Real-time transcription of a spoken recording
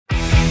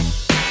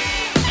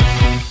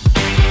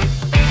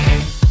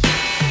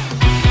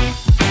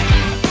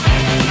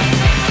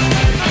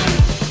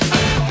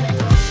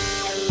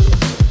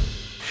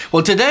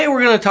Well, today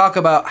we're going to talk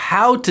about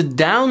how to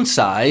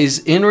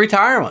downsize in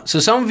retirement. So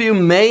some of you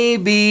may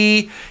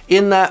be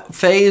in that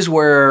phase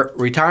where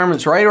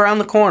retirement's right around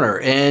the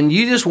corner and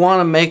you just want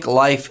to make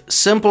life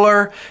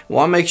simpler,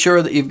 want to make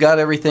sure that you've got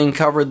everything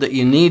covered that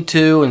you need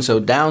to, and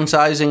so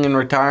downsizing in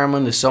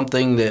retirement is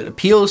something that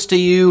appeals to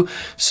you.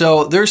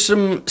 So there's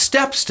some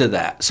steps to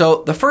that.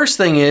 So the first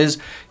thing is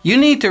you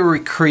need to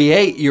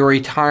recreate your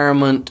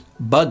retirement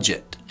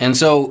budget. And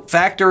so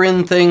factor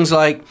in things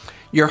like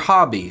your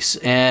hobbies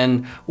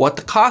and what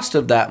the cost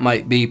of that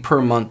might be per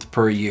month,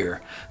 per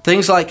year.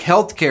 Things like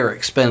healthcare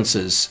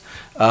expenses,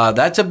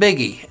 that's a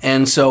biggie.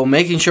 And so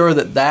making sure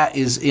that that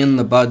is in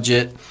the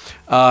budget.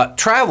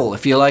 Travel,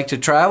 if you like to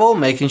travel,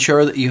 making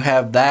sure that you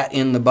have that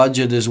in the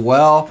budget as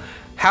well.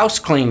 House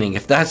cleaning,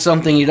 if that's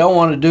something you don't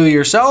want to do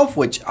yourself,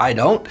 which I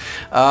don't,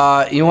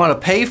 you want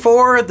to pay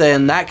for,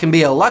 then that can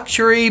be a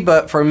luxury,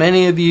 but for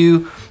many of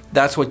you,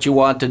 that's what you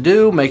want to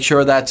do. Make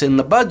sure that's in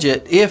the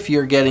budget if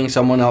you're getting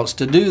someone else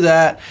to do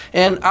that.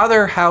 And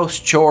other house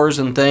chores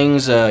and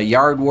things,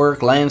 yard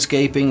work,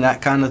 landscaping,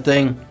 that kind of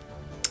thing.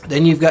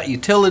 Then you've got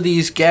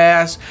utilities,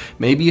 gas,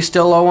 maybe you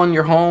still owe on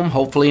your home,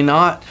 hopefully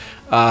not.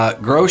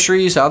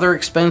 Groceries, other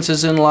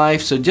expenses in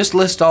life. So just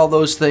list all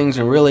those things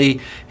and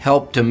really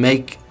help to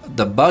make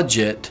the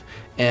budget.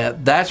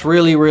 That's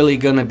really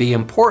going to be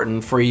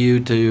important for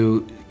you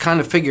to kind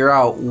of figure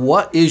out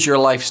what is your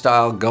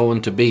lifestyle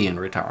going to be in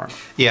retirement.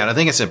 Yeah, and I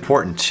think it's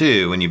important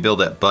too, when you build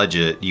that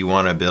budget, you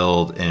want to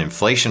build an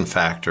inflation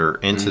factor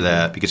into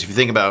that, because if you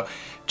think about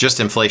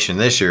just inflation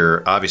this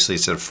year, obviously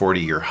it's at a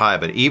 40-year high,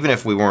 but even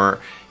if we weren't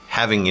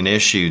having an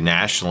issue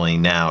nationally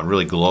now and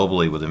really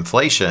globally with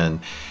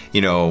inflation,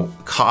 you know,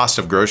 cost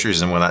of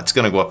groceries and whatnot, it's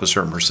going to go up a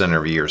certain percent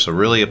every year. So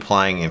really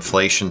applying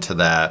inflation to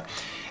that.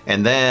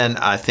 And then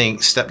I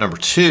think step number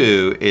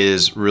 2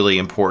 is really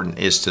important,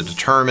 is to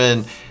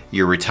determine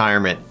your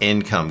retirement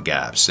income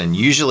gaps. And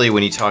usually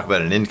when you talk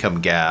about an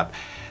income gap,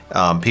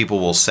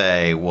 people will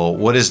say, well,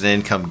 what is an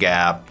income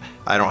gap?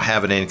 I don't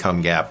have an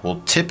income gap.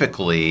 Well,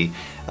 typically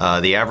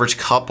the average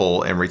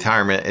couple in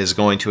retirement is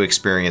going to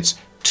experience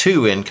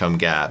 2 income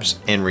gaps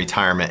in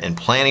retirement, and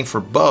planning for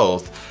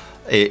both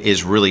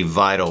is really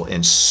vital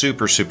and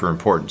super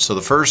important. So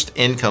the first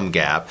income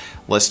gap,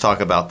 let's talk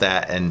about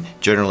that and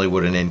generally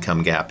what an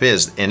income gap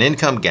is. An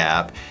income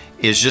gap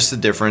is just the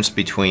difference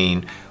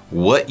between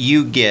what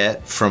you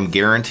get from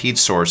guaranteed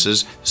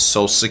sources,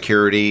 Social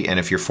Security, and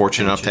if you're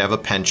fortunate enough to have a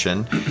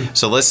pension.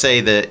 So let's say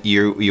that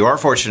you are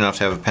fortunate enough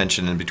to have a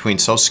pension, and between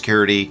Social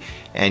Security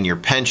and your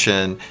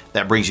pension,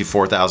 that brings you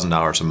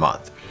 $4,000 a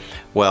month.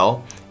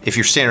 Well, if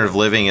your standard of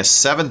living is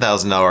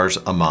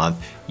 $7,000 a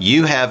month,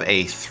 you have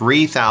a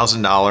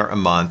 $3,000 a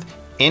month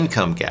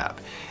income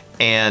gap.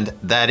 And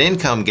that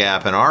income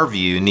gap, in our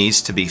view,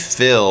 needs to be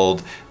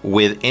filled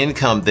with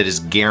income that is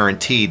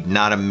guaranteed,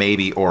 not a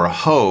maybe or a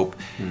hope.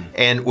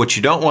 And what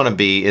you don't want to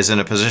be is in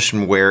a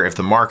position where if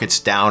the market's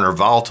down or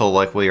volatile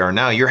like we are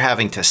now, you're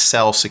having to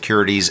sell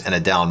securities in a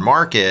down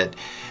market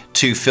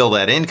to fill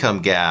that income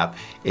gap.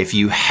 If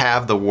you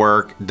have the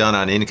work done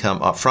on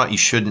income up front, you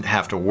shouldn't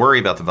have to worry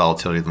about the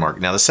volatility of the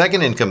market. Now, the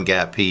second income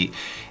gap, Pete,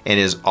 and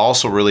is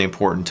also really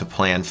important to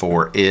plan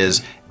for,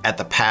 is at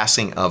the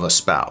passing of a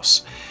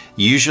spouse.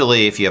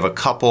 Usually, if you have a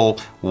couple,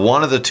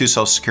 one of the 2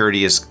 Social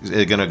Security is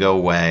going to go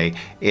away.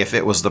 If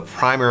it was the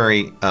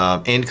primary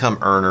income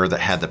earner that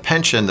had the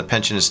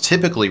pension is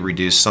typically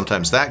reduced.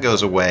 Sometimes that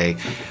goes away.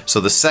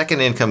 So the second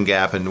income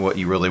gap, and what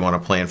you really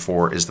want to plan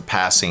for, is the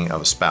passing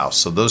of a spouse.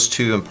 So those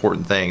 2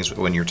 important things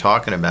when you're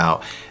talking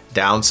about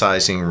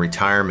downsizing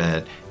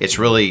retirement, it's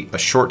really a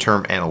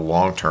short-term and a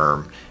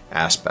long-term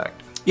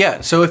aspect.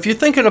 Yeah, so if you're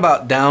thinking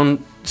about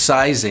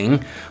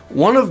downsizing,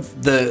 one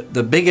of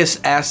the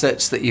biggest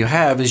assets that you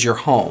have is your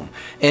home.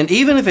 And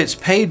even if it's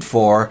paid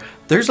for,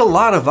 there's a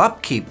lot of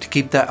upkeep to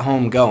keep that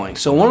home going.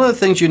 So one of the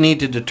things you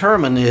need to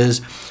determine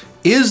is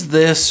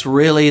this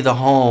really the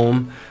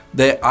home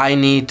that I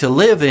need to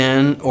live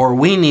in, or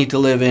we need to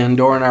live in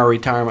during our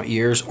retirement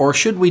years, or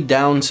should we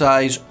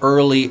downsize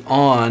early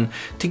on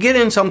to get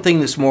in something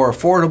that's more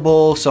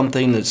affordable,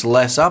 something that's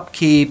less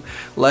upkeep,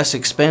 less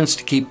expense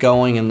to keep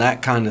going, and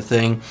that kind of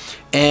thing.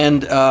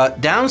 And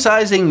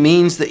downsizing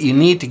means that you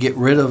need to get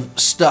rid of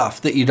stuff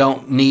that you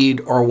don't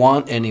need or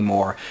want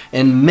anymore.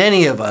 And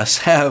many of us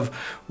have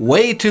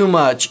way too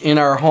much in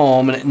our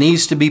home and it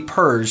needs to be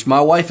purged.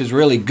 My wife is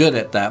really good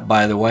at that,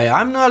 by the way.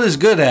 I'm not as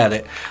good at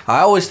it. I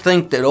always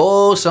think that,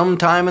 oh,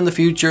 sometime in the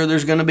future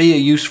there's going to be a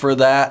use for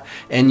that.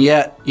 And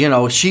yet, you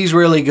know, she's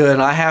really good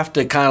and I have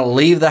to kind of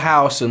leave the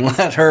house and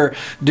let her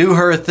do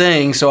her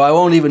thing, so I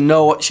won't even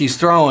know what she's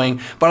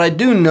throwing. But I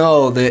do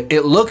know that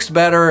it looks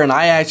better and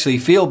I actually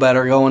feel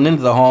better going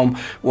into the home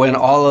when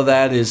all of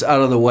that is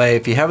out of the way.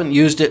 If you haven't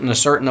used it in a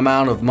certain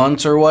amount of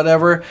months or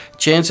whatever,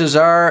 chances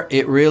are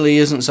it really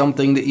isn't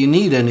something that you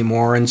need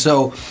anymore. And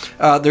so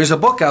there's a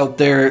book out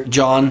there,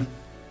 John,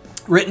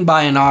 written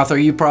by an author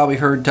you probably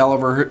heard tell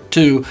of her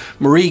too,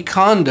 Marie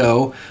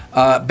Kondo,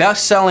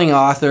 best-selling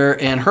author,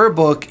 and her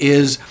book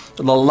is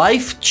The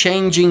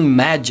Life-Changing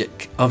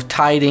Magic of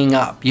Tidying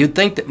Up. You'd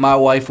think that my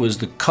wife was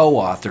the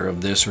co-author of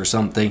this or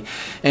something.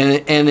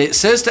 And it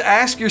says to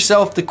ask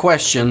yourself the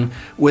question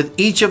with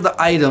each of the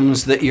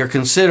items that you're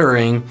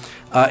considering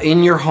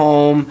in your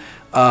home,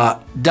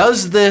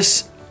 does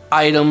this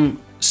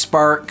item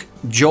spark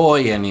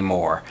joy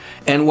anymore?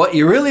 And what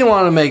you really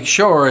want to make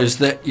sure is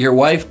that your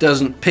wife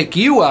doesn't pick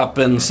you up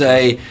and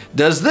say,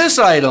 does this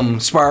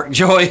item spark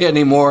joy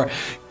anymore?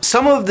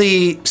 Some of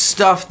the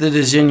stuff that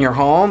is in your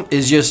home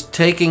is just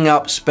taking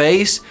up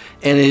space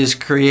and is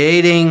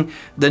creating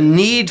the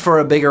need for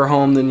a bigger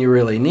home than you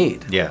really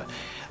need. Yeah.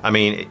 I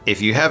mean,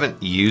 if you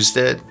haven't used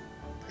it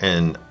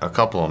in a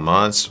couple of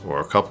months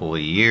or a couple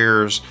of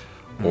years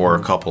or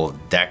a couple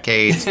of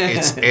decades,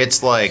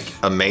 it's like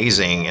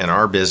amazing. In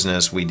our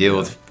business, we deal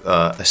with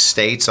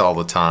estates all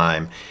the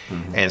time,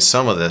 and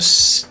some of the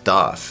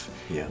stuff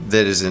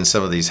that is in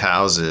some of these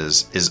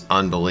houses is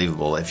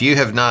unbelievable. If you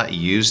have not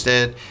used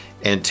it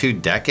in 2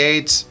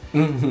 decades,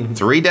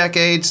 3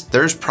 decades,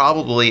 there's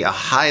probably a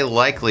high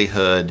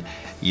likelihood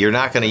you're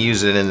not going to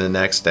use it in the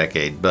next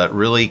decade. But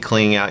really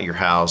cleaning out your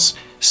house,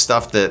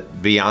 stuff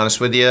that, be honest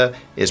with you,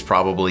 is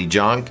probably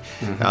junk,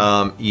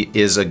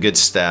 is a good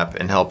step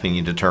in helping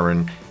you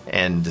determine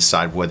and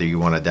decide whether you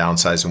want to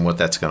downsize and what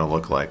that's going to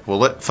look like.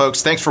 Well,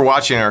 folks, thanks for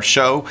watching our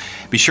show.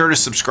 Be sure to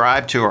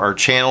subscribe to our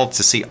channel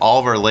to see all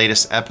of our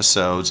latest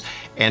episodes.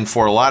 And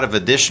for a lot of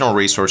additional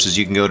resources,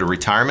 you can go to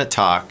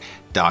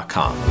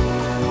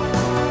retirementtalk.com.